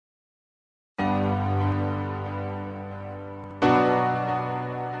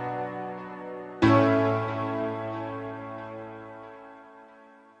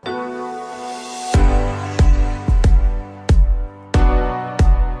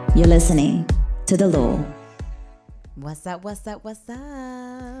You're listening to The Lure. What's up, what's up, what's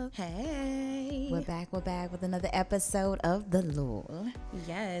up? Hey. We're back with another episode of The Lure.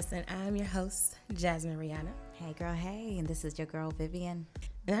 Yes, and I'm your host, Jasmine Rihanna. Hey girl, hey, and this is your girl, Vivian.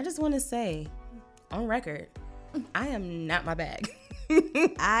 And I just want to say, on record, I am not my bag.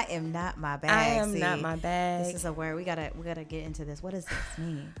 I am not my bag. I am not my bag. This is a word. We gotta get into this. What does this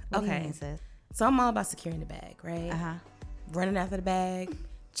mean? What do you mean, sis? So I'm all about securing the bag, right? Uh-huh. Running after the bag,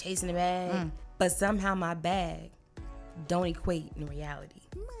 chasing the bag. But somehow my bag don't equate in reality.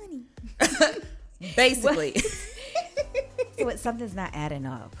 Money. Basically. So something's not adding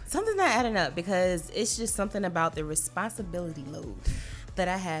up. Something's not adding up because it's just something about the responsibility load that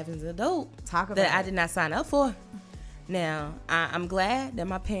I have as an adult that I did not sign up for. Now, I'm glad that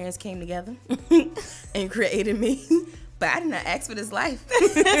my parents came together and created me, but I did not ask for this life.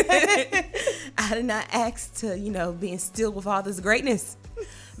 I did not ask to, be instilled with all this greatness.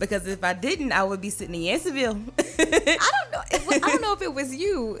 Because if I didn't, I would be sitting in Yanceyville. I don't know if it was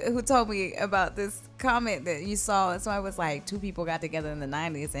you who told me about this comment that you saw. So I was like, two people got together in the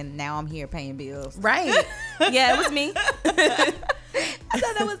 90s, and now I'm here paying bills. Right. Yeah, it was me. I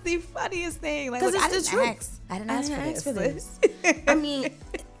thought that was the funniest thing. Like, because I it's the truth. I didn't ask for this. I mean,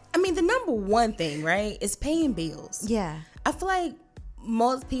 the number one thing, right, is paying bills. Yeah. I feel like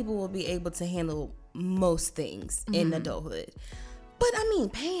most people will be able to handle most things in adulthood. But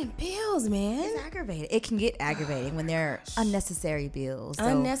paying bills, man. It's aggravating. It can get aggravating when they're unnecessary bills. So,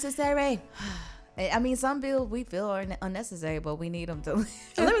 unnecessary. Some bills we feel are unnecessary, but we need them to.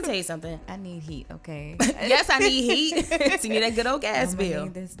 Let me tell you something. I need heat, okay? Yes, I need heat to need that good old gas bill. I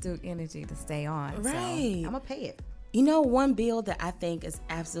need this Duke Energy to stay on. Right. So I'm going to pay it. One bill that I think is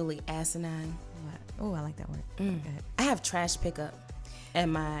absolutely asinine. What? Oh, I like that word. I have trash pickup at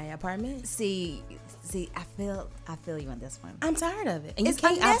my apartment. See, I feel you on this one. I'm tired of it. And it's you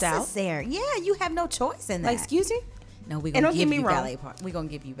can't opt out. unnecessary. Yeah, you have no choice in that. Like, excuse me? No, we're going to give you valet part. We're going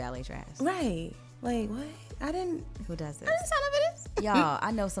to give you valet trash. Right. Like, what? Who does this? I didn't sign up for this. Y'all,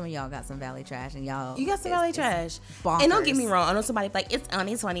 I know some of y'all got some valet trash, and y'all. You got some valet trash. Bonkers. And don't get me wrong. I know somebody like, it's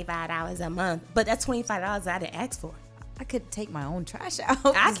only $25 a month. But that's $25 I didn't ask for. I could take my own trash out.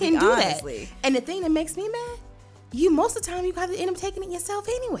 I can do that. And the thing that makes me mad, most of the time you got to end up taking it yourself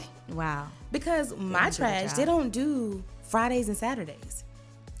anyway. Wow. Because my trash, they don't do Fridays and Saturdays.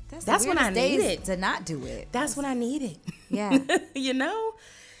 That's when I need it to not do it. That's when I need it. Yeah. Yeah.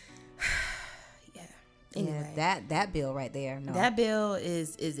 Anyway. Yeah, that bill right there. No. That bill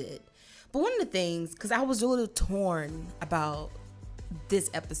is it. But one of the things, because I was a little torn about this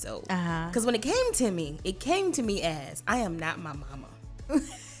episode. Because when it came to me as, I am not my mama.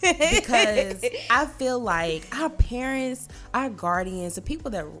 Because I feel like our parents, our guardians, the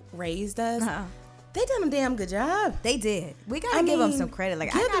people that raised us, they done a damn good job. They did. We gotta give them some credit.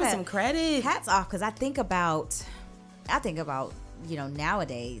 Like, give them some credit. Hats off, because I think about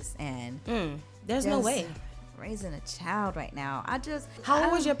nowadays, and there's no way raising a child right now. How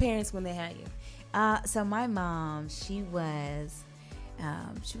old was your parents when they had you? So my mom, she was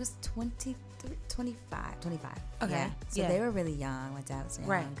 23, 25. Okay. Yeah. So they were really young. My dad was young.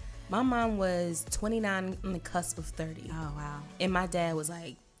 Right. My mom was 29 on the cusp of 30. Oh, wow. And my dad was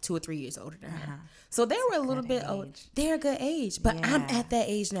like 2 or 3 years older than her. So they were a little bit old. They're a good age. But I'm at that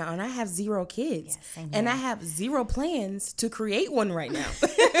age now, and I have 0 kids. Yeah, and I have 0 plans to create one right now.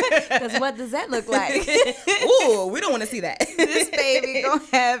 Because what does that look like? Ooh, we don't want to see that. This baby gonna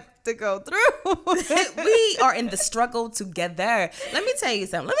have to go through. We are in the struggle together. Let me tell you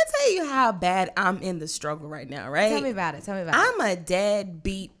something. Let me tell you how bad I'm in the struggle right now, right? Tell me about it. I'm a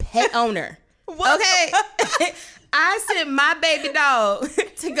deadbeat pet owner. What? Okay. I sent my baby dog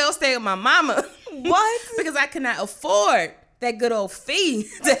to go stay with my mama. What? Because I could not afford that good old fee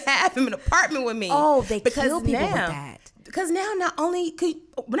to have him in an apartment with me. Oh, they kill people with that. Because now not only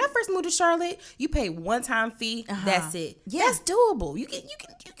when I first moved to Charlotte, you pay one-time fee. That's it. Yeah. That's doable. You can do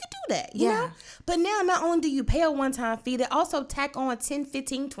that. You know? But now not only do you pay a one-time fee, they also tack on $10,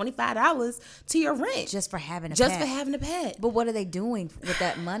 $15, $25 to your rent just for having a pet. But what are they doing with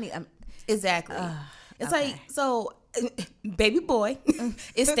that money? Exactly. It's like, so baby boy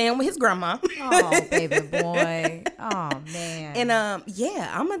is staying with his grandma. Oh, baby boy. Oh, man. And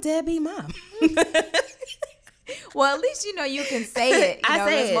I'm a deadbeat mom. Well, at least you can say it. I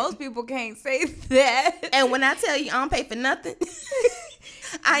say it. Most people can't say that. And when I tell you I don't pay for nothing,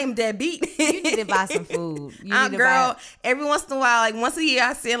 I am deadbeat. You need to buy some food. Girl, every once in a while, like once a year,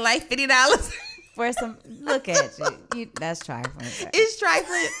 I send like $50. For some, look at you. That's trifling. It's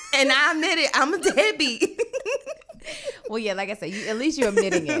trifling, and I admit it. I'm a deadbeat. Well, yeah, like I said, at least you're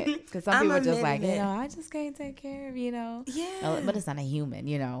admitting it. Because some people are just like, it. I just can't take care of, Yeah. But it's not a human,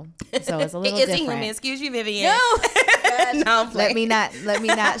 So it's a little different. It's a human. Excuse you, Vivian. No. No, let me not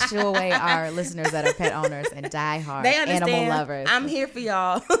shoo away our listeners that are pet owners and diehard animal lovers. I'm here for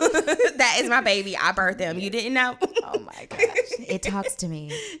y'all. That is my baby. I birthed him. You didn't know? Oh my gosh. It talks to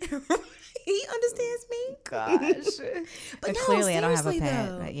me. He understands me. Gosh. But no, clearly I don't have a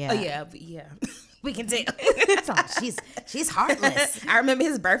pet. But yeah. Oh yeah. We can tell. She's heartless. I remember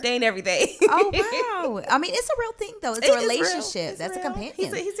his birthday and everything. Oh wow! I mean, it's a real thing though. It's a relationship. That's real. A companion.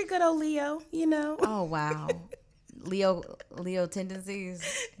 He's a good old Leo. Oh wow. Leo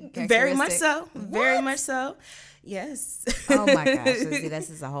tendencies. Very much so. What? Very much so. Yes. Oh my gosh. See, this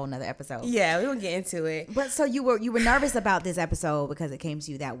is a whole nother episode. Yeah, we will get into it. But so you were nervous about this episode because it came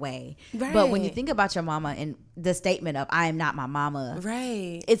to you that way. Right. But when you think about your mama and the statement of "I am not my mama,"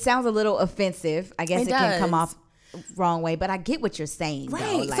 right? It sounds a little offensive. I guess it can come off wrong way, but I get what you're saying.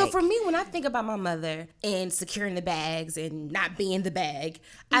 Right. Though. So for me, when I think about my mother and securing the bags and not being the bag,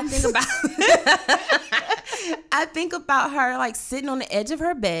 I think about her like sitting on the edge of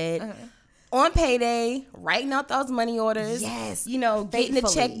her bed. On payday, writing out those money orders. Yes. Getting the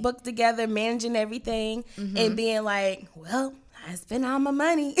checkbook together, managing everything, and being like, well, I spent all my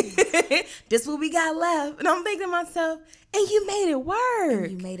money. This what we got left. And I'm thinking to myself, and you made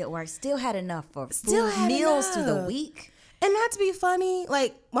it work. Still had enough for meals through the week. And not to be funny,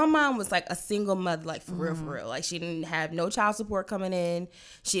 like, my mom was, like, a single mother, like, for real. Like, she didn't have no child support coming in.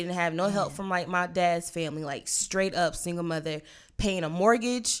 She didn't have no help from, like, my dad's family. Like, straight up single mother, paying a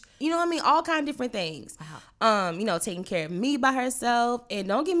mortgage. You know what I mean? All kind of different things. Wow. Taking care of me by herself. And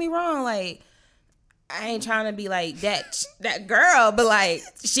don't get me wrong, like, I ain't trying to be, like, that girl, but, like,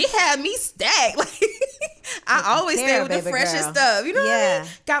 she had me stacked. Like, I always stay with the freshest stuff. You know what I mean?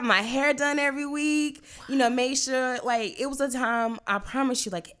 Got my hair done every week. Made sure, like, it was a time, I promise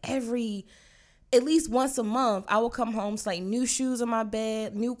you, like, at least once a month, I would come home to, like, new shoes on my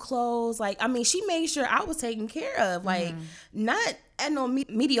bed, new clothes. Like, I mean, she made sure I was taken care of. Like, not at no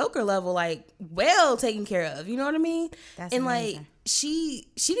mediocre level, like, well taken care of. You know what I mean? That's and, amazing. like, she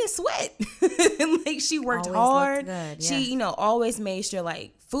didn't sweat. Like, she worked always hard. Good, yeah. She, always made sure,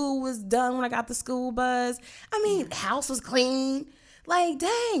 like, food was done when I got the school bus. I mean, the house was clean. Like,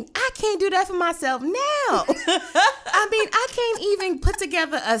 dang, I can't do that for myself now. I mean, I can't even put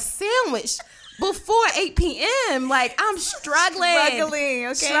together a sandwich before 8 p.m. Like, I'm struggling.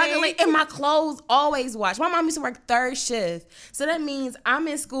 Struggling. And my clothes always washed. My mom used to work third shift. So that means I'm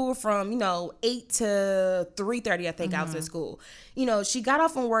in school from, 8 to 3:30, I think I was in school. She got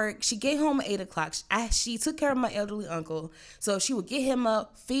off from work. She get home at 8 o'clock. She took care of my elderly uncle. So she would get him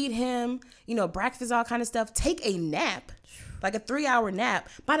up, feed him, breakfast, all kind of stuff, take a nap. Like a 3-hour nap.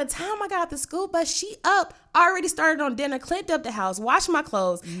 By the time I got out the school bus, she up, already started on dinner, cleaned up the house, washed my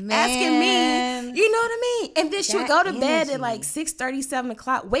clothes, asking me, you know what I mean? And then she would go to bed at like 6:30, 7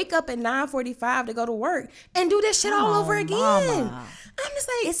 o'clock, wake up at 9:45 to go to work, and do this shit all over again. Mama. I'm just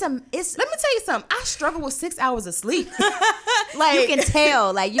like, let me tell you something. I struggle with 6 hours of sleep. Like, you can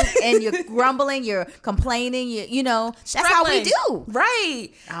tell, like, you're grumbling, you're complaining, that's how we do. Right.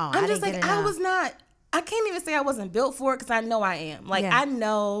 Oh, I'm just like, I can't even say I wasn't built for it because I know I am. Like, I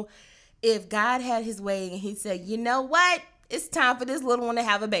know if God had his way and he said, you know what? It's time for this little one to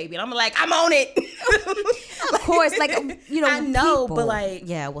have a baby. And I'm like, I'm on it. Of course. Like, I know, but like.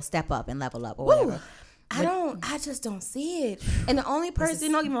 Yeah, we'll step up and level up or whatever. I just don't see it. And the only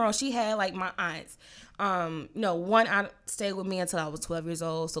person, don't get me wrong, she had like my aunts. One aunt stayed with me until I was 12 years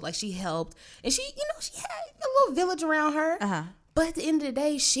old. So like she helped. And she, she had a little village around her. Uh-huh. But at the end of the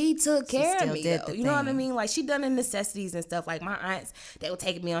day, she took care of me, though. You know what I mean? Like, she done the necessities and stuff. Like, my aunts, they would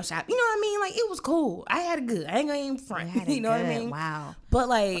take me on shop. You know what I mean? Like, it was cool. I had it good. I ain't gonna even front. You know what I mean? Wow. But,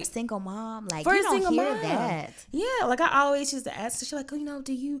 like... For a single mom, like, you don't hear that. Yeah, like, I always used to ask her, she's like,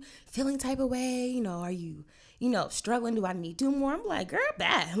 do you feel any type of way? Are you... struggling? Do I need to do more? I'm like, girl,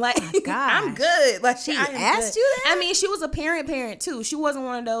 bad. Like, I'm good. Like, she asked you that? I mean, she was a parent too. She wasn't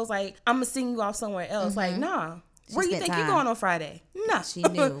one of those, like, I'm gonna send you off somewhere else. Like, nah. Where you think you going on Friday? No. She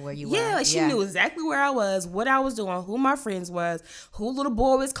knew where you were. Yeah, like she knew exactly where I was, what I was doing, who my friends was, who little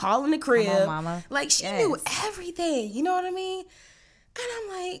boy was calling the crib. Come on, mama. Like, she knew everything. You know what I mean? And I'm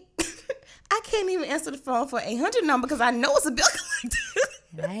like, I can't even answer the phone for 800 number because I know it's a bill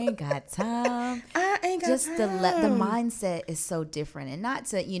collector. I ain't got time. I ain't got just time. The mindset is so different. And not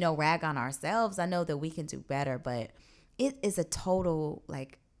to, rag on ourselves. I know that we can do better, but it is a total,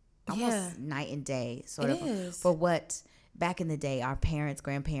 like, almost night and day sort of for what back in the day our parents,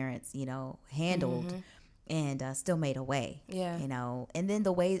 grandparents, handled and still made a way. And then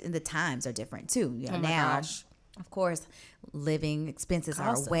the ways and the times are different too. Now Of course, living expenses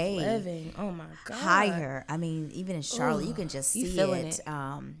are way oh my God. higher. I mean, even in Charlotte, you can just see it.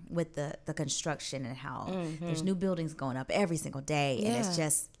 With the construction and how there's new buildings going up every single day. And it's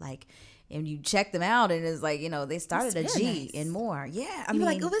just like, and you check them out, and it's like, they started a G nice. And more. Yeah, I mean,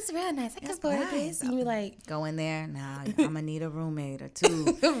 like, oh, it's real nice. I can afford this. And you're like, go in there. Nah, I'm gonna need a roommate or two,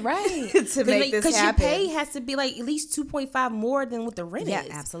 right? to make this happen. Because your pay has to be like at least 2.5 more than what the rent is. Yeah,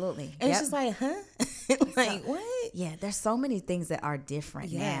 absolutely. And it's just like, huh? Like, what? Yeah, there's so many things that are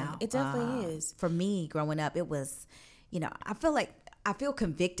different now. It definitely is. For me, growing up, it was, I feel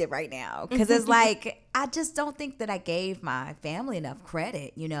convicted right now because it's like, I just don't think that I gave my family enough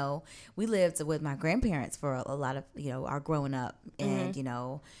credit. We lived with my grandparents for a lot of, our growing up. And,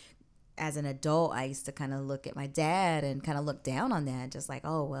 as an adult, I used to kind of look at my dad and kind of look down on that. Just like,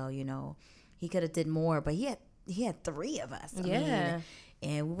 oh, well, he could have did more, but he had 3 of us. I mean,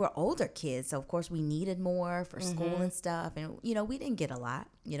 and we were older kids, so of course we needed more for school and stuff. And we didn't get a lot.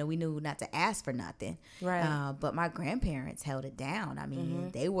 We knew not to ask for nothing. Right. But my grandparents held it down. I mean,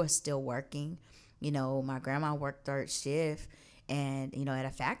 they were still working. My grandma worked 3rd shift, and at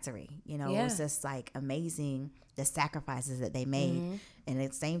a factory. It was just like amazing the sacrifices that they made. And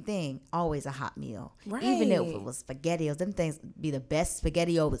the same thing, always a hot meal. Right. Even if it was SpaghettiOs, them things be the best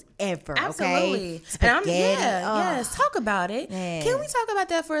SpaghettiOs ever. Absolutely. Okay? Spaghetti. Yes. Talk about it. Man. Can we talk about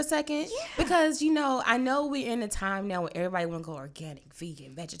that for a second? Yeah. Because, I know we're in a time now where everybody want to go organic,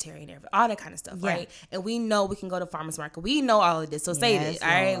 vegan, vegetarian, all that kind of stuff, right? And we know we can go to farmer's market. We know all of this. So say this, all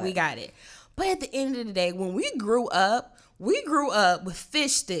right? We got it. But at the end of the day, when we grew up with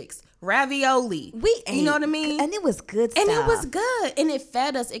fish sticks, ravioli. We ate. You know what I mean? And it was good stuff. And it was good. And it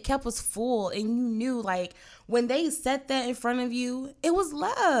fed us. It kept us full. And you knew, like, when they set that in front of you, it was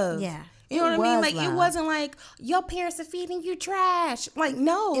love. Yeah. You know what I mean? Like, love. It wasn't like, your parents are feeding you trash. Like,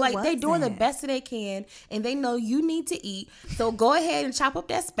 no. They're doing the best that they can. And they know you need to eat. So go ahead and chop up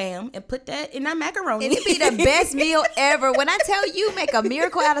that Spam and put that in that macaroni. And it'd be the best meal ever. When I tell you, make a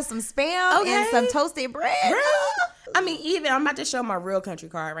miracle out of some Spam and some toasted bread. Right? I mean, even, I'm about to show my real country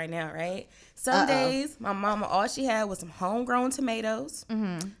card right now, right? Some days, my mama, all she had was some homegrown tomatoes,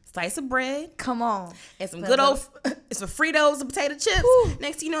 slice of bread. Come on. And some good old, some Fritos and potato chips. Woo.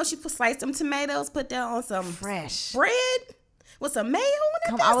 Next thing you know, she sliced them tomatoes, put that on some fresh bread with some mayo.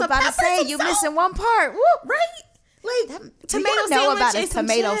 I was about to say, you missing one part. Woo. Right? Like, tomato know about a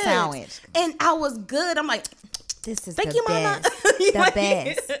tomato sandwich. And I was good. I'm like, this is thank the you, best. Mama. The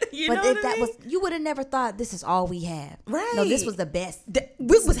best. But you would have never thought this is all we have. Right. No, this was the best.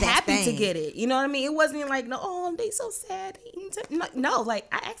 We was happy to get it. You know what I mean? It wasn't like, no, they so sad. No, like,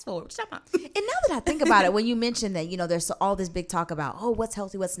 I asked for it. What you talking about? And now that I think about it, when you mentioned that, there's all this big talk about, what's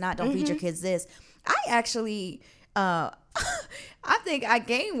healthy, what's not, don't feed your kids this. I actually, I think I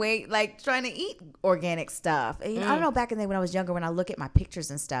gained weight like trying to eat organic stuff. And, I don't know, back in the day when I was younger, when I look at my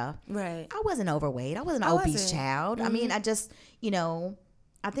pictures and stuff, right? I wasn't overweight. I wasn't an obese child. I mean, I just,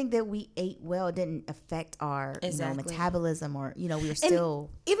 I think that we ate well. It didn't affect our metabolism, or we were still.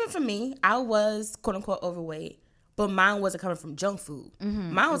 And even for me, I was quote unquote overweight, but mine wasn't coming from junk food.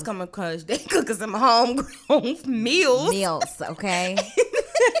 Mine was coming because they cook us some homegrown meals. Okay.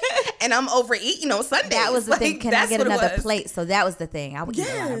 And I'm overeating on Sundays. That was the thing. Can I get another plate? So that was the thing. I would eat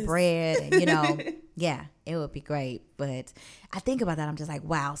a lot of bread, and yeah, it would be great. But I think about that, I'm just like,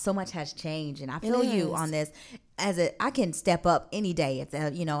 wow, so much has changed, and I feel you on this. I can step up any day if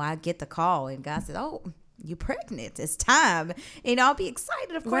I get the call and God says, "Oh, you're pregnant. It's time." I'll be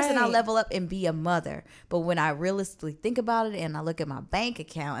excited, of course, and I'll level up and be a mother. But when I realistically think about it, and I look at my bank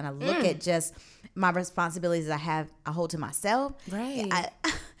account, and I look at just my responsibilities I hold to myself, right?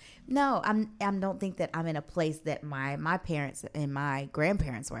 No, I don't think that I'm in a place that my parents and my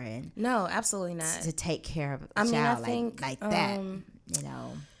grandparents were in. No, absolutely not. To take care of a child like that,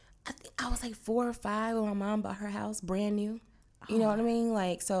 I think I was like 4 or 5 when my mom bought her house brand new. You know what I mean?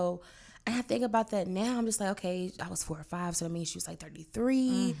 Like, so, and I think about that now. I'm just like, okay, I was 4 or 5, so that means she was like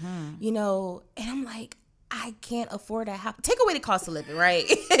 33. And I'm like, I can't afford a house. Take away the cost of living, right?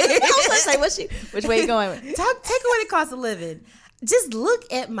 I was like, which way you going with? Take away the cost of living. Just look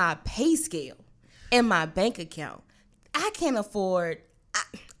at my pay scale and my bank account. I can't afford.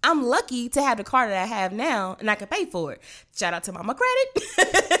 I'm lucky to have the car that I have now, and I can pay for it. Shout out to Mama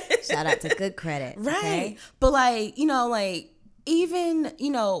Credit. Shout out to good credit. Right. Okay? But like, even, you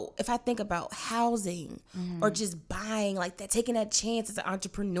know, if I think about housing or just buying like that, taking that chance as an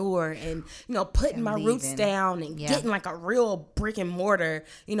entrepreneur and, you know, putting my roots down and getting like a real brick and mortar,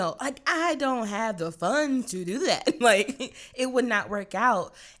 you know, like I don't have the funds to do that. Like it would not work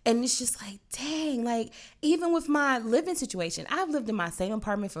out. And it's just like, dang, like even with my living situation, I've lived in my same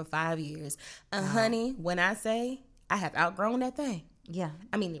apartment for 5 years. And honey, when I say I have outgrown that thing. Yeah.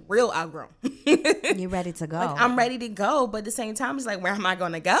 I mean, real outgrown. You're ready to go. Like, I'm ready to go. But at the same time, it's like, where am I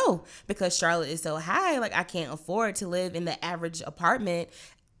going to go? Because Charlotte is so high. Like, I can't afford to live in the average apartment.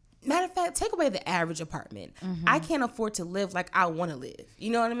 Matter of fact, take away the average apartment. I can't afford to live like I want to live.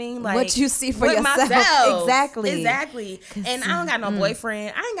 You know what I mean? Like what you see for yourself. Myself. Exactly. And I don't got no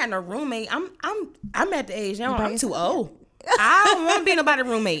boyfriend. I ain't got no roommate. I'm at the age now. I'm too old. I don't want to be nobody's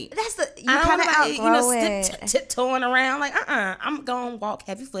roommate. That's the you kind of outgrow it. Tiptoeing around like I'm gonna walk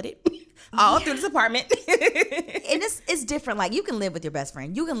heavy footed all through this apartment. And it's different. Like you can live with your best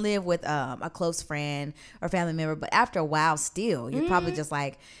friend, you can live with a close friend or family member, but after a while, still you're probably just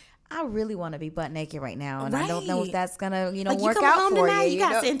like, I really want to be butt naked right now, and I don't know if that's gonna like work out for tonight, you. You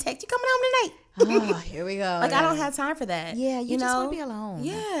got to send text. You coming home tonight? Oh, here we go. Like I don't have time for that. Yeah, you just want to be alone.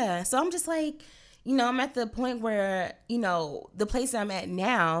 Yeah, so I'm just like. You know, I'm at the point where, you know, the place I'm at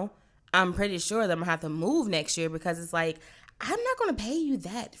now, I'm pretty sure that I'm going to have to move next year because it's like, I'm not going to pay you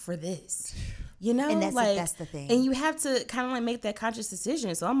that for this. You know? And that's, like, that's the thing. And you have to kind of like make that conscious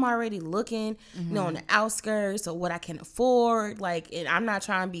decision. So I'm already looking, you know, on the outskirts of what I can afford. Like, and I'm not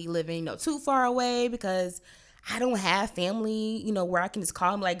trying to be living, you know, too far away because I don't have family, you know, where I can just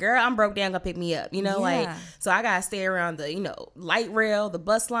call them like, girl, I'm broke down, go pick me up, you know, like, so I got to stay around the, you know, light rail, the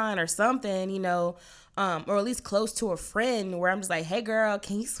bus line or something, you know, or at least close to a friend where I'm just like, hey girl,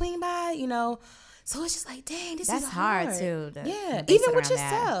 can you swing by, you know? So it's just like, dang, this is hard too. Yeah, even with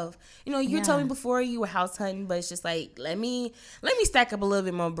yourself. You know, you told me before you were house hunting, but it's just like, let me stack up a little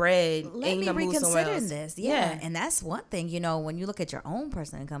bit more bread. Let me reconsider this. Yeah. And that's one thing, you know, when you look at your own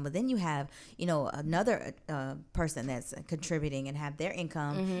personal income, but then you have, you know, another person that's contributing and have their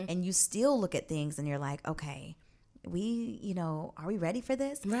income, and you still look at things and you're like, okay, you know, are we ready for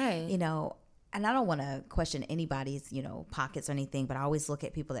this? Right. You know, and I don't want to question anybody's, you know, pockets or anything, but I always look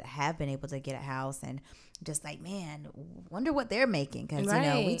at people that have been able to get a house and just like, man, wonder what they're making. Because, you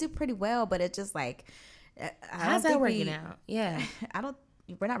know, we do pretty well, but it's just like, how's that working out? Yeah.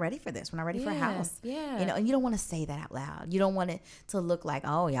 We're not ready for this. We're not ready for a house. Yeah. You know, and you don't want to say that out loud. You don't want it to look like,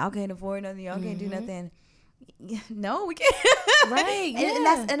 oh, y'all can't afford nothing. Y'all can't do nothing. No, we can't. Right.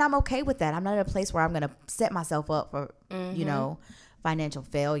 And I'm okay with that. I'm not at a place where I'm going to set myself up for, you know, financial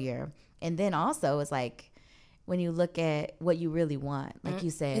failure. And then also it's like when you look at what you really want, like you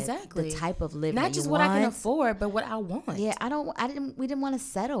said, the type of living, not just what I can afford, but what I want. Yeah, we didn't want to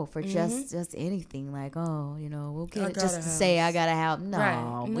settle for just anything. Like, oh, you know, we'll get it just to say I got a house. No,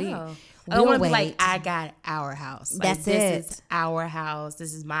 right. we I don't want to be like, I got our house. Like, that's this is our house.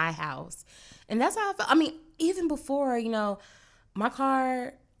 This is my house, and that's how I felt. I mean, even before, you know, my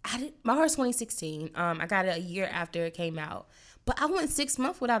car's 2016. I got it a year after it came out, but I went 6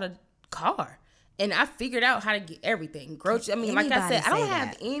 months without a car, and I figured out how to get everything. Grocery. I mean, like I said, I don't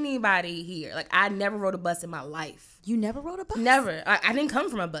have anybody here. Like, I never rode a bus in my life. You never rode a bus? Never. I didn't come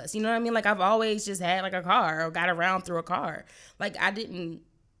from a bus. You know what I mean? Like, I've always just had like a car or got around through a car. Like,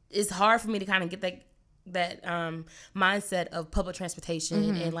 it's hard for me to kind of get that mindset of public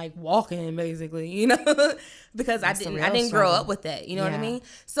transportation and like walking, basically, you know, because I didn't grow up with that, you know what I mean?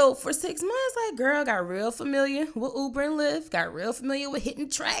 So for 6 months, like, girl, got real familiar with Uber and Lyft, got real familiar with hitting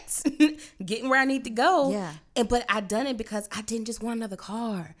tracks, getting where I need to go. Yeah. But I done it because I didn't just want another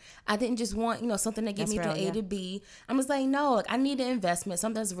car. I didn't just want, you know, something to get me from A to B. I'm just like, no, like, I need an investment,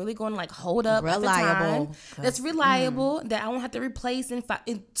 something that's really going to like hold up at the time. That's reliable, that I won't have to replace in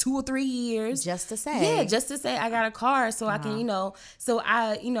 2 or 3 years. Just to say. Yeah, just to say I got a car so I can, you know, so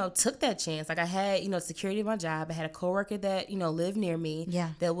I, you know, took that chance. Like, I had, you know, security at my job. I had a coworker that, you know, lived near me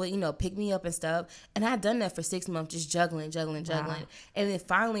that would, you know, pick me up and stuff. And I had done that for 6 months, just juggling. And then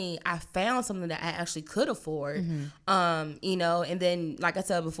finally I found something that I actually could afford. You know, and then, like I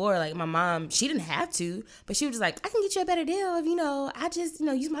said before, like, my mom, she didn't have to, but she was just like, I can get you a better deal if, you know, I just, you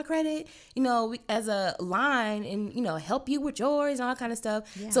know, use my credit, you know, as a line and, you know, help you with yours and all that kind of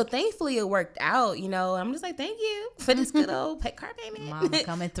stuff. So thankfully it worked out, you know. know, I'm just like, thank you for this good old car payment. Mom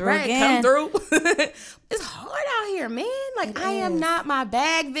coming through again. Come through. It's hard out here, man. Like, I am not my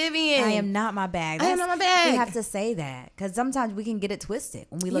bag, Vivian. I am not my bag. I am not my bag. We have to say that because sometimes we can get it twisted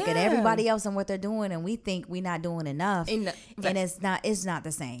when we look at everybody else and what they're doing, and we think we're not doing enough, and it's not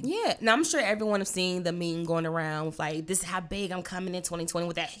the same. Yeah. Now, I'm sure everyone has seen the meme going around with like, this is how big I'm coming in 2020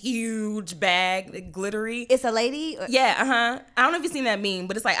 with that huge bag, the glittery. It's a lady. Yeah. I don't know if you've seen that meme,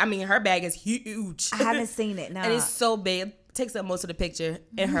 but it's like, I mean, her bag is huge. I haven't seen it. No. And it's so big. It takes up most of the picture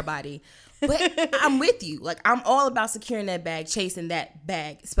in her body. But I'm with you. Like, I'm all about securing that bag, chasing that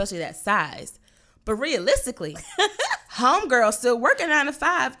bag, especially that size. But realistically, homegirl still working 9 to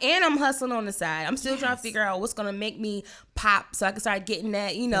 5, and I'm hustling on the side. I'm still trying to figure out what's gonna make me pop, so I can start getting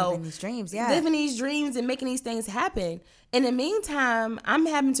that, living these dreams, living these dreams and making these things happen. In the meantime, I'm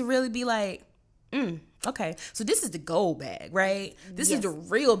having to really be like, okay, so this is the gold bag, right? This is the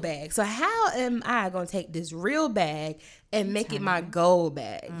real bag. So how am I going to take this real bag and make it my gold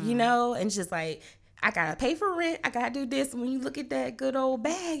bag, And it's just like, I got to pay for rent. I got to do this. When you look at that good old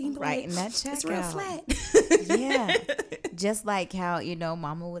bag, you right, and that check it's real flat. Yeah. Just like how,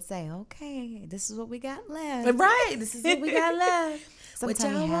 mama would say, okay, this is what we got left. Right. This is what we got left.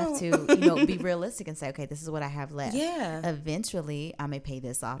 Sometimes you have to, be realistic and say, okay, this is what I have left. Yeah. Eventually, I may pay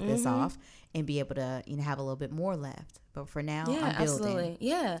this off, and be able to, have a little bit more left. But for now, I'm building. Absolutely.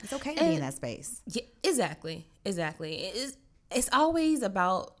 Yeah. It's okay to be in that space. Yeah, exactly. It's always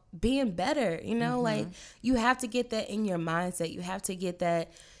about being better, like you have to get that in your mindset. You have to get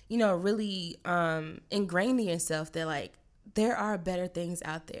that, really ingrained in yourself that like there are better things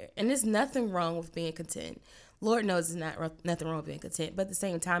out there. And there's nothing wrong with being content. Lord knows there's nothing wrong with being content. But at the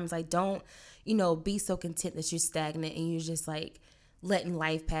same time, it's like, don't, be so content that you're stagnant and you're just like letting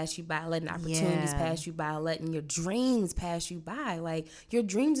life pass you by, letting opportunities pass you by, letting your dreams pass you by. Like, your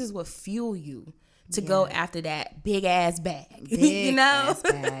dreams is what fuel you to go after that big ass bag, ass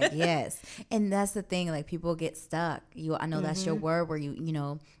bag, yes. And that's the thing, like, people get stuck. I know that's your word where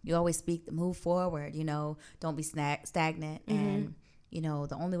you always speak, move forward, don't be stagnant. And,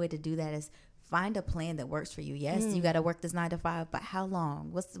 the only way to do that is find a plan that works for you. Yes, you got to work this 9 to 5, but how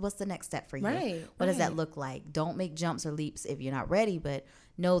long? What's the next step for you? Right. What does that look like? Don't make jumps or leaps if you're not ready, but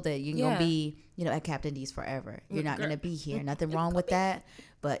know that you're going to be, at Captain D's forever. You're not going to be here. Nothing wrong with that,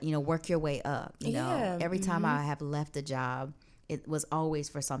 but, work your way up. Every time I have left a job, it was always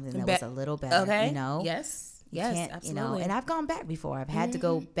for something that was a little better, Okay. Yes. Yes, absolutely. And I've gone back before. I've had to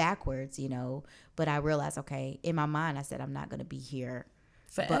go backwards, but I realized, okay, in my mind, I said, I'm not going to be here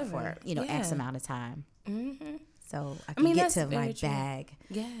forever, but for, X amount of time. So I can get to my bag.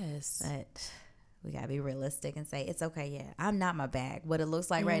 Yes. But we got to be realistic and say, it's okay, I'm not my bag. What it looks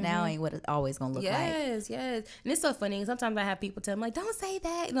like right now ain't what it's always going to look like. Yes. And it's so funny. Sometimes I have people tell me, like, don't say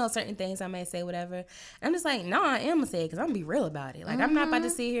that. Certain things I may say, whatever. And I'm just like, no, I am going to say it because I'm going to be real about it. Like, I'm not about to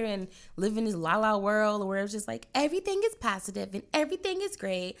sit here and live in this la-la world where it's just like, everything is positive and everything is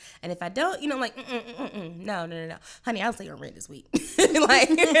great. And if I don't, I'm like, no. Honey, I'll stay on rent this week. Like,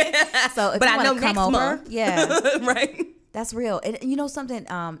 so if but you I know come next over, month. Right. That's real. And something,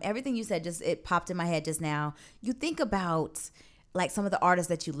 everything you said, it popped in my head just now. You think about like some of the artists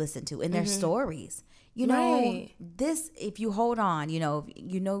that you listen to and their stories. This, if you hold on,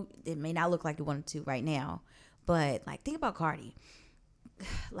 it may not look like you want it to right now, but like think about Cardi.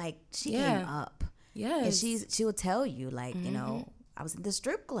 Like she came up. Yes. And she'll tell you like, I was in the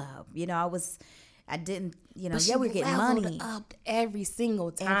strip club. I didn't, we're getting money up every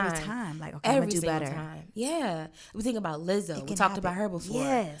single time. Every time. Like, okay, I'm going to do better. Time. Yeah. We think about Lizzo. We talked about her before.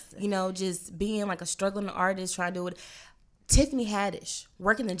 Yes. Just being like a struggling artist, trying to do it. Tiffany Haddish,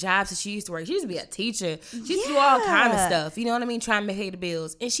 working the jobs that she used to work. She used to be a teacher. She used to do all kind of stuff. You know what I mean? Trying to pay the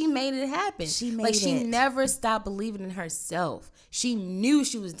bills. And she made it happen. She never stopped believing in herself. She knew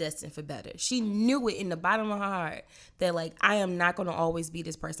she was destined for better. She knew it in the bottom of her heart that, like, I am not going to always be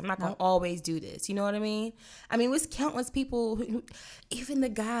this person. I'm not going to always do this. You know what I mean? I mean, it was countless people, even the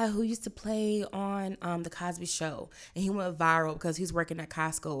guy who used to play on The Cosby Show, and he went viral because he's working at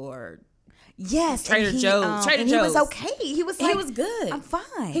Costco or Trader Joe's. He was okay. He was like, he was good. I'm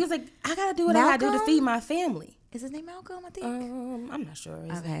fine. He was like, I got to do what I got to do to feed my family. Is his name Malcolm, I think? I'm not sure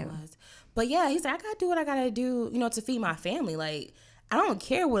his name was. But yeah, he's like, I gotta do what I gotta do, to feed my family. Like, I don't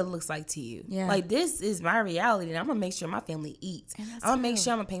care what it looks like to you. Yeah. Like, this is my reality, and I'm gonna make sure my family eats. I'm gonna make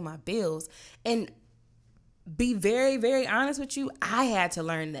sure I'm gonna pay my bills. And be very, very honest with you, I had to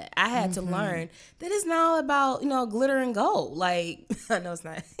learn that. I had to learn that it's not all about, glitter and gold. Like, I know it's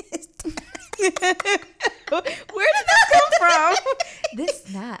not. Where did that come from?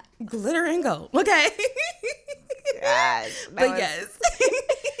 This not glitter and gold. Okay. Gosh, but yes.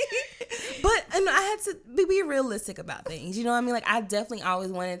 But I had to be realistic about things. You know what I mean? Like, I definitely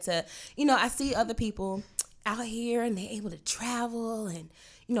always wanted to, I see other people out here and they're able to travel and,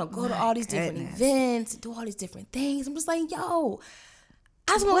 go to all these different events, do all these different things. I'm just like, yo,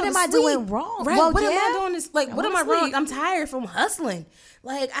 what am I doing wrong? Right? Well, what am I doing? What am I wrong? I'm tired from hustling.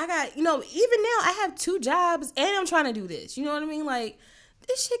 Like, I got, even now I have 2 jobs and I'm trying to do this. You know what I mean? Like,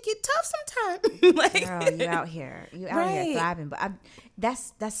 this shit get tough sometimes. Like, girl, you out here here thriving. But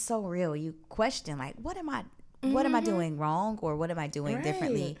that's so real. You question, like, what am I doing wrong, or what am I doing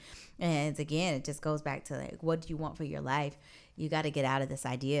differently? And again, it just goes back to, like, what do you want for your life? You got to get out of this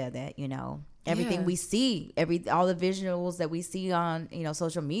idea that, everything we see, all the visuals that we see on,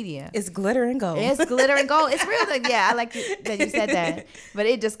 social media. It's glitter and gold. It's glitter and gold. It's real. I like that you said that. But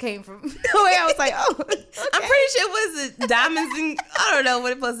it just came from the way I was like, oh. Okay. I'm pretty sure it was diamonds and I don't know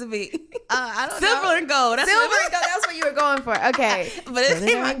what it's supposed to be. I don't Silver know. And gold. Silver and gold. That's what you were going for. Okay. But it's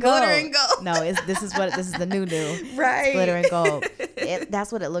my glitter and gold. No, this is the new. Right. It's glitter and gold.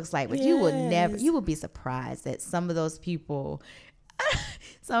 That's what it looks like. But you would be surprised that some of those people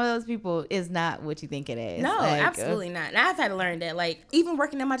is not what you think it is. No, absolutely not. And I've had to learn that. Like, even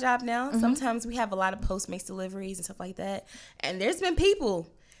working at my job now, sometimes we have a lot of Postmates deliveries and stuff like that. And there's been people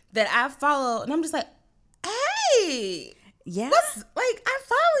that I follow, and I'm just like, hey, I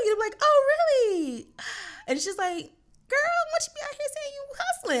follow you. I'm like, oh, really? And it's just like, girl, what you be out here saying you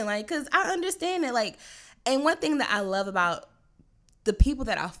hustling? Like, because I understand that, like, and one thing that I love about the people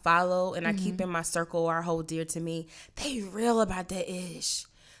that I follow and I keep in my circle or hold dear to me, they real about that ish.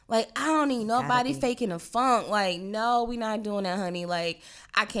 Like, I don't need nobody faking a funk. Like, no, we not doing that, honey. Like,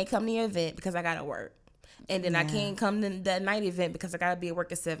 I can't come to your event because I got to work. And then I can't come to that night event because I got to be at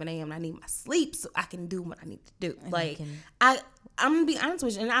work at 7 a.m. and I need my sleep so I can do what I need to do. And like, I'm going to be honest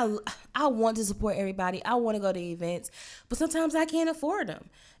with you. And I want to support everybody. I want to go to events. But sometimes I can't afford them.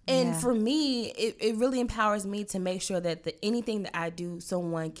 And for me, it really empowers me to make sure that anything that I do,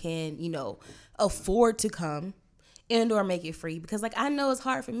 someone can, afford to come and or make it free. Because, like, I know it's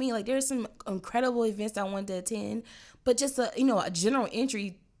hard for me. Like, there's some incredible events I wanted to attend, but just a general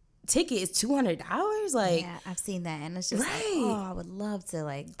entry ticket is $200. Like, yeah, I've seen that, and it's just like, oh, I would love to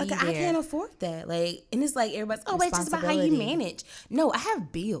be there. I can't afford that. Like, and it's like everybody's, oh, it's just about how you manage. No, I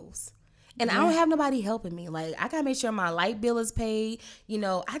have bills. And I don't have nobody helping me. Like, I got to make sure my light bill is paid.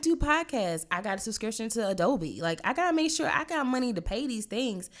 I do podcasts. I got a subscription to Adobe. Like, I got to make sure I got money to pay these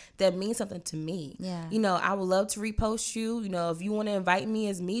things that mean something to me. Yeah. I would love to repost you. If you want to invite me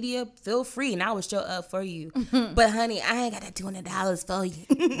as media, feel free, and I will show up for you. But, honey, I ain't got that $200 for you.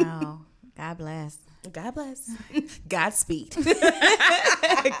 No. God bless. God bless. Godspeed.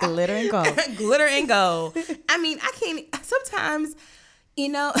 Glitter and gold. Glitter and gold. I mean, I can't. Sometimes...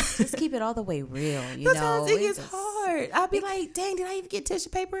 just keep it all the way real. Sometimes it gets hard. I'll be like, dang, did I even get tissue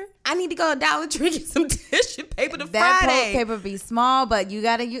paper? I need to go to Dollar Tree and get some tissue paper to Friday. That paper be small, but you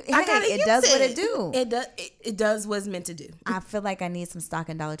gotta use it. Does what it do. It does what it's meant to do. I feel like I need some stock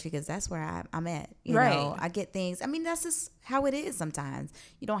in Dollar Tree because that's where I'm at. You right. know, I get things. I mean, that's just how it is sometimes.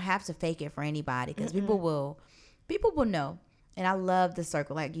 You don't have to fake it for anybody because people will know. And I love the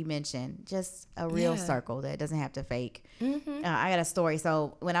circle, like you mentioned, just a real circle that doesn't have to fake. Mm-hmm. I got a story.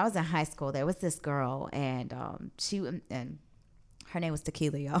 So when I was in high school, there was this girl, and her name was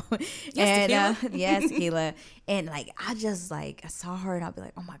Tequila, y'all. Yes, Tequila. Yes, Tequila. And I saw her, and I'd be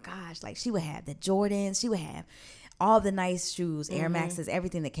like, oh my gosh, like she would have the Jordans, she would have all the nice shoes, Air Maxes,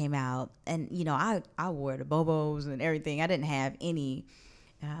 everything that came out, and I wore the Bobos and everything. I didn't have any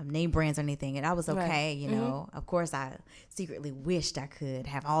name brands or anything, and I was okay. You know, of course, I secretly wished I could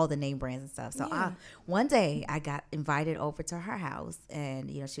have all the name brands and stuff. So one day I got invited over to her house,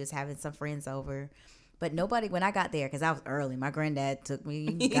 and she was having some friends over, but nobody. When I got there, because I was early, my granddad took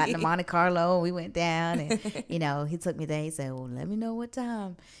me, got into Monte Carlo. We went down, and he took me there. He said, "Well, let me know what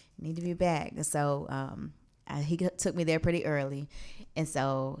time you need to be back." And so he took me there pretty early, and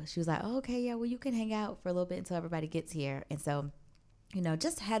so she was like, "Oh, okay, yeah, well, you can hang out for a little bit until everybody gets here." And so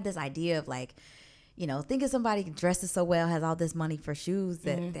just had this idea of thinking somebody dresses so well, has all this money for shoes,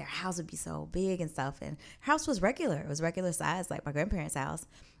 that their house would be so big and stuff. And her house was regular. It was regular size, like my grandparents' house.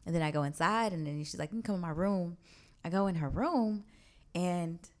 And then I go inside, and then she's like, you can come in my room. I go in her room,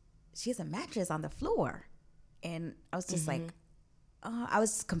 and she has a mattress on the floor. And I was just like, I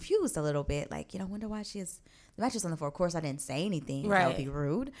was confused a little bit. Like, wonder why she has the mattress on the floor. Of course, I didn't say anything. Right. That would be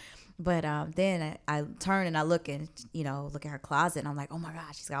rude. But then I turn and I look at her closet, and I'm like, oh my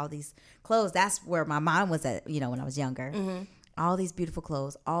gosh, she's got all these clothes. That's where my mind was at, when I was younger. Mm-hmm. All these beautiful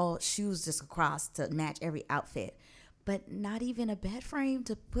clothes, all shoes just across to match every outfit, but not even a bed frame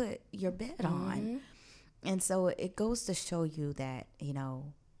to put your bed on. And so it goes to show you that,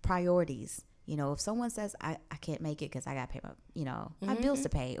 priorities You know, if someone says, I can't make it because I got to pay my, you know, my bills to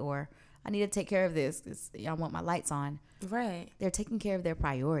pay, or I need to take care of this because I want my lights on. Right. They're taking care of their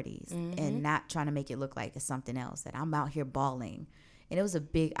priorities and not trying to make it look like it's something else, that I'm out here balling. And it was a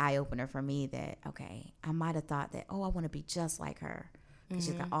big eye opener for me that, okay, I might have thought that, oh, I want to be just like her.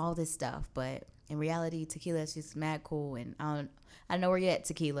 She's got all this stuff. But in reality, Tequila, she's mad cool. And I know where you're at,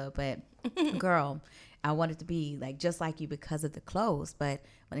 Tequila, but girl, I wanted to be like just like you because of the clothes. But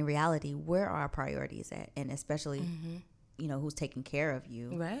in reality, where are our priorities at? And especially, you know, who's taking care of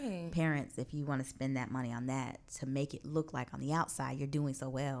you. Right. Parents, if you want to spend that money on that to make it look like on the outside you're doing so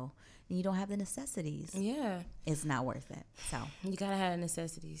well, and you don't have the necessities. Yeah. It's not worth it. So you gotta have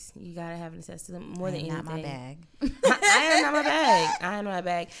necessities. You gotta have necessities more than anything. Not my bag. I am not my bag. I am not my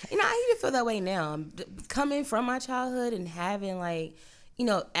bag. You know, I even feel that way now. Coming from my childhood and having, like, you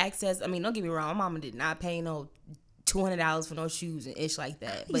know, access. I mean, don't get me wrong. My mama did not pay no $200 for no shoes and ish like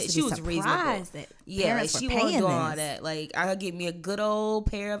that, but she was reasonable. Yeah, like she wasn't doing all that. Like, I could get me a good old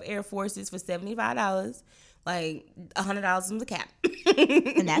pair of Air Forces for $75. Like $100 from the cap.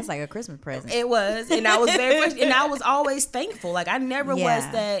 And that's like a Christmas present. It was, and I was and I was always thankful. Like, I never was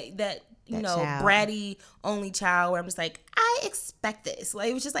that you know, child. Bratty only child where I'm just like, I expect this. Like,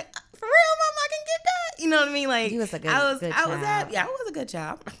 it was just like, for real, mom, I can get that. You know what I mean? Like, you was a good child. I was a good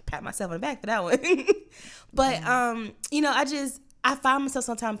child. I pat myself on the back for that one. But you know, I find myself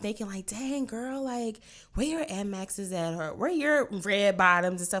sometimes thinking like, dang, girl, like, where your Air Maxes at, or where your red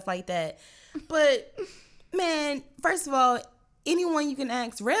bottoms and stuff like that. But man, first of all, anyone you can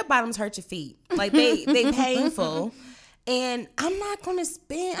ask, red bottoms hurt your feet. Like, they painful. And I'm not going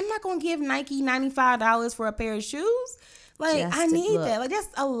to give Nike $95 for a pair of shoes. Like, I need that. Like, that's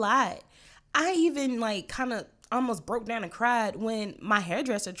a lot. I even, like, kind of almost broke down and cried when my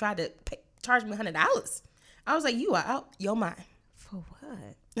hairdresser tried to charge me $100. I was like, you are out your mind. For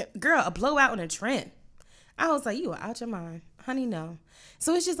what? Girl, a blowout and a trim. I was like, you are out your mind. Honey, no.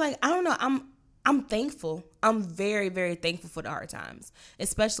 So it's just like, I don't know. I'm thankful. I'm very, very thankful for the hard times,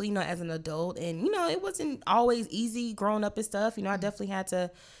 especially, you know, as an adult. And, you know, it wasn't always easy growing up and stuff. You know, I definitely had to,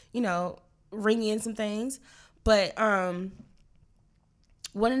 you know, ring in some things. But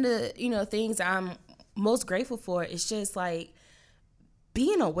one of the, you know, things I'm most grateful for is just, like,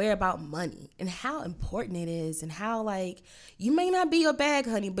 being aware about money and how important it is, and how, like, you may not be your bag,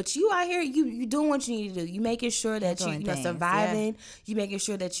 honey, but you out here, you doing what you need to do. You making sure that you know, surviving. Yeah. You making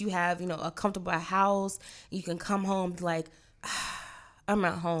sure that you have, you know, a comfortable house. You can come home like, I'm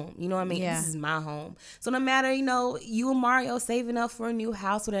at home. You know what I mean? Yeah. This is my home. So no matter, you know, you and Mario saving up for a new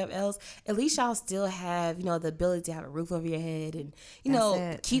house, whatever else, at least y'all still have, you know, the ability to have a roof over your head and, you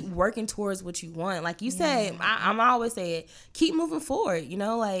know, keep working towards what you want. Like you say, I'm always saying, keep moving forward. You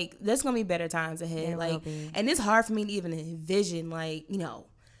know, like, there's going to be better times ahead. There like, and it's hard for me to even envision, like, you know,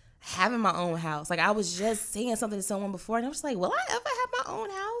 having my own house. Like, I was just saying something to someone before, and I was like, will I ever have my own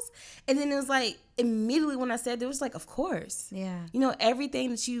house? And then it was like, immediately when I said it, was like, of course. Yeah. You know,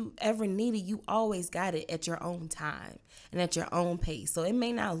 everything that you ever needed, you always got it at your own time and at your own pace. So it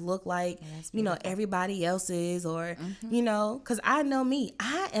may not look like, you know, everybody else's, or, you know, because I know me,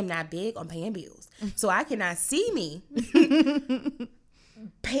 I am not big on paying bills. So I cannot see me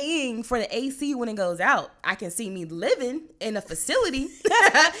paying for the AC when it goes out. I can see me living in a facility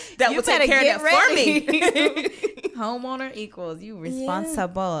that will take care of that for me. Homeowner equals you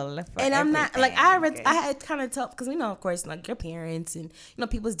responsible for and I'm not like okay. I had kind of tough because, you know, of course, like, your parents and, you know,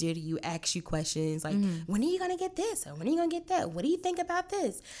 people's dear to you ask you questions like, when are you gonna get this, or when are you gonna get that, what do you think about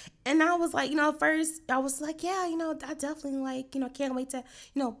this? And I was like, you know, at first I was like, yeah, you know, I definitely, like, you know, can't wait to,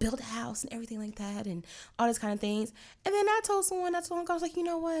 you know, build a house and everything like that and all these kind of things. And then I told someone, I was like, you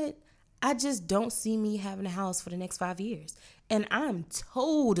know what, I just don't see me having a house for the next 5 years, and I'm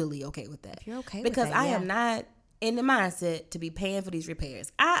totally okay with that. If you're okay because with that, I am not in the mindset to be paying for these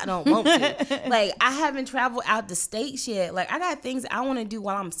repairs. I don't want to. Like, I haven't traveled out the states yet. Like, I got things I want to do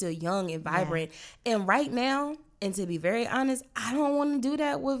while I'm still young and vibrant. Yeah. And right now, and to be very honest, I don't want to do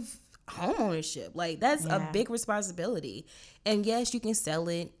that with homeownership. Like, that's a big responsibility. And yes, you can sell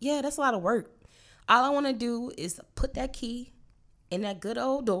it. Yeah, that's a lot of work. All I want to do is put that key in that good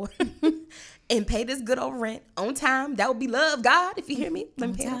old door and pay this good old rent on time. That would be love, God, if you hear me.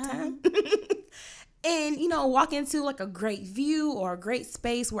 Let me pay on time. And, you know, walk into, like, a great view or a great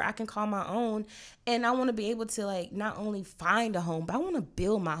space where I can call my own. And I want to be able to, like, not only find a home, but I want to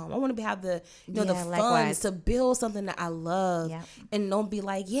build my home. I want to have the, you know, the funds to build something that I love. And don't be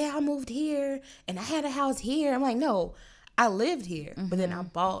like, yeah, I moved here and I had a house here. I'm like, no, I lived here, but then I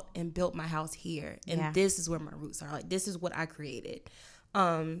bought and built my house here. And this is where my roots are. Like, this is what I created.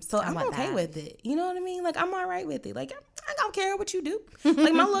 So I'm okay with it. You know what I mean? Like, I'm all right with it. Like, I don't care what you do.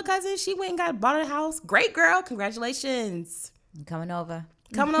 Like, my little cousin, she went and bought a house. Great girl. Congratulations. I'm coming over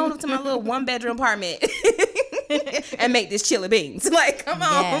to my little 1-bedroom apartment and make this chili beans. Like, come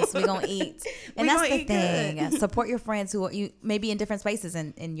on. Yes, we're going to eat. And that's the thing. Good. Support your friends who are you maybe in different spaces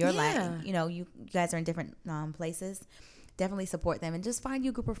in your life. You know, you guys are in different places. Definitely support them and just find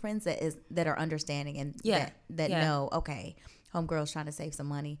you a group of friends that are understanding and that know, okay, homegirl's trying to save some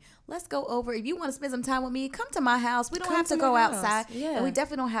money. Let's go over. If you want to spend some time with me, come to my house. We don't have to go outside. Yeah. And we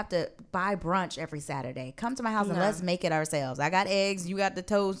definitely don't have to buy brunch every Saturday. Come to my house and let's make it ourselves. I got eggs. You got the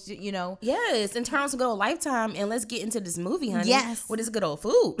toast, you know. Yes. And turn on to go to Lifetime and let's get into this movie, honey. Yes. With this good old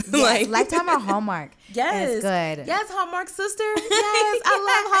food. Yes. Lifetime or Hallmark. Yes. It's good. Yes, Hallmark sister. Yes. I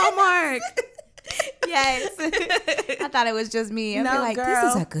love Hallmark. Yes. I thought it was just me. I'd be like, girl,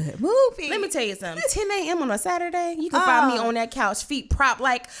 this is a good movie. Let me tell you something. 10 a.m. on a Saturday, you can find me on that couch, feet propped,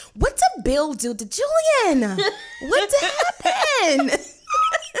 like, what did Bill do to Julian? What happened?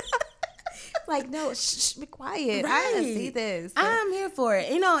 Like, no, shh, be quiet. Right. I see this. I'm here for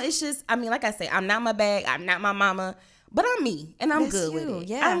it. You know, it's just, I mean, like I say, I'm not my bag. I'm not my mama. But I'm me, and I'm good with it.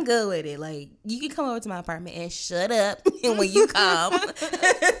 Yeah. I'm good with it. Like, you can come over to my apartment and shut up. And when you come,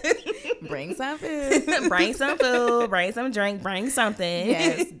 bring some food. Bring some food. Bring some drink. Bring something.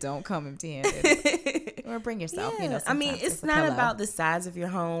 Yes. Don't come empty-handed. Or bring yourself. Yeah. You know, I mean, it's not about the size of your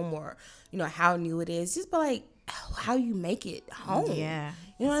home or, you know, how new it is. Just like how you make it home. Yeah.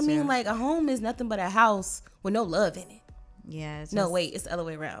 You know what I mean? Like, a home is nothing but a house with no love in it. Yeah. No, wait. It's the other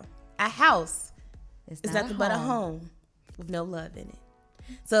way around. A house is nothing but a home with no love in it.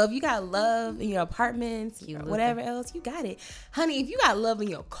 So if you got love in your apartments, whatever else, you got it. Honey, if you got love in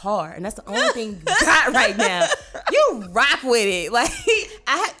your car, and that's the only thing you got right now, you rock with it. Like,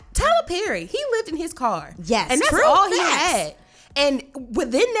 Tyler Perry, he lived in his car. Yes, and that's all he had. And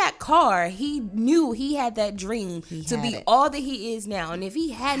within that car, he knew he had that dream to be all that he is now. And if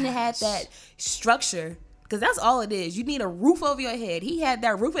he hadn't had that structure, because that's all it is, you need a roof over your head. He had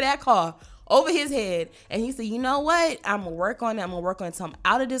that roof of that car over his head, and he said, you know what, I'm gonna work on it until I'm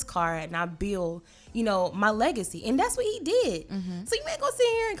out of this car and I build, you know, my legacy. And that's what he did. So you ain't gonna sit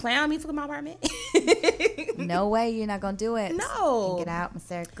here and clown me for my apartment. No way, you're not gonna do it. No. Get out,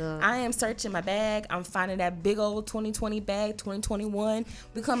 Mr. Good. I am searching my bag. I'm finding that big old 2020 bag. 2021,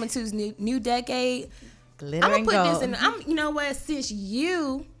 we coming to this new decade. Glitter I'm gonna put this in. You know what, since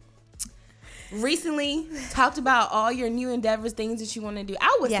you recently talked about all your new endeavors, things that you want to do,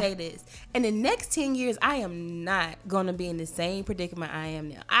 I would say this: in the next 10 years, I am not gonna be in the same predicament I am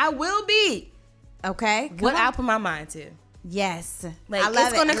now. I will be. Okay. What I put my mind to. Yes. Like,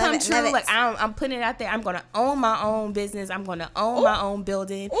 it's gonna come true. Like, I'm putting it out there. I'm gonna own my own business. I'm gonna own my own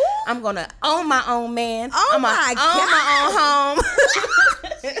building. I'm gonna own my own man. I'm gonna own my own home.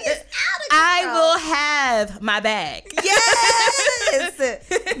 I will have my bag. Yes.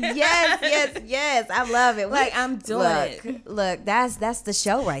 Yes. I love it. Like, I'm doing it. Look, that's the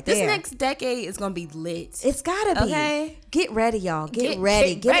show right there. This next decade is gonna be lit. It's gotta be. Okay. Get ready, y'all. Get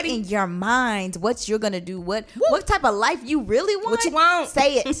ready. Get it in your mind what you're gonna do. What type of life you really want. What you want.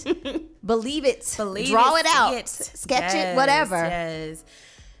 Say it. Believe it. Draw it out. Sketch it. Whatever. Yes.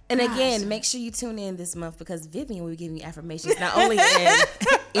 And again, make sure you tune in this month because Vivian will be giving you affirmations not only in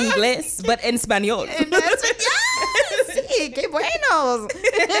English but in Spanish. Sí, qué buenos.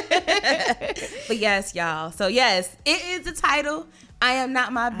 But yes, y'all. So yes, it is the title. I am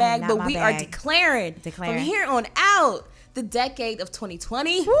not my bag, but we are declaring from here on out the decade of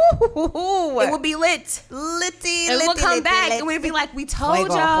 2020. It will be lit. Litty. And we'll come back and we'll be like, we told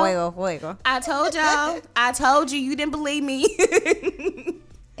y'all. Fuego. I told y'all. I told you. You didn't believe me.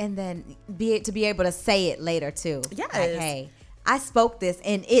 And then to be able to say it later too. Yes. Like, hey, I spoke this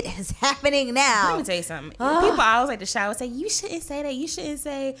and it is happening now. Let me tell you something. People always like to shout and say, you shouldn't say that. You shouldn't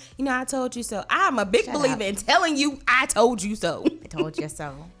say, you know, I told you so. I'm a big believer in telling you I told you so. I told you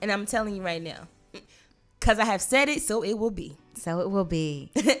so. And I'm telling you right now. Because I have said it, so it will be. So it will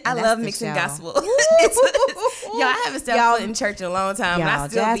be. I love mixing gospel. Y'all, I haven't stepped foot in church in a long time, but I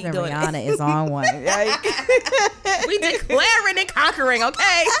still Jasmine be doing Rihanna it. is on one. We declaring and conquering,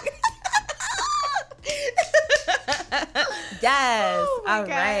 okay? Yes. Oh all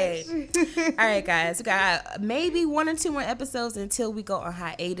right. All right, guys. We got maybe 1 or 2 more episodes until we go on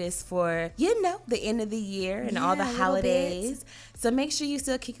hiatus for, the end of the year and all the holidays. So make sure you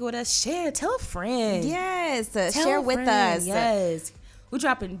still kick it with us. Share. Tell a friend. Yes. Share with us. Yes. We're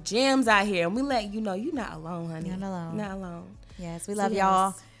dropping gems out here, and we let you know you're not alone, honey. You're not alone. Not alone. Yes. We love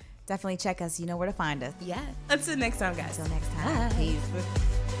y'all. Definitely check us. You know where to find us. Yeah. Until next time, guys. Until next time. Peace.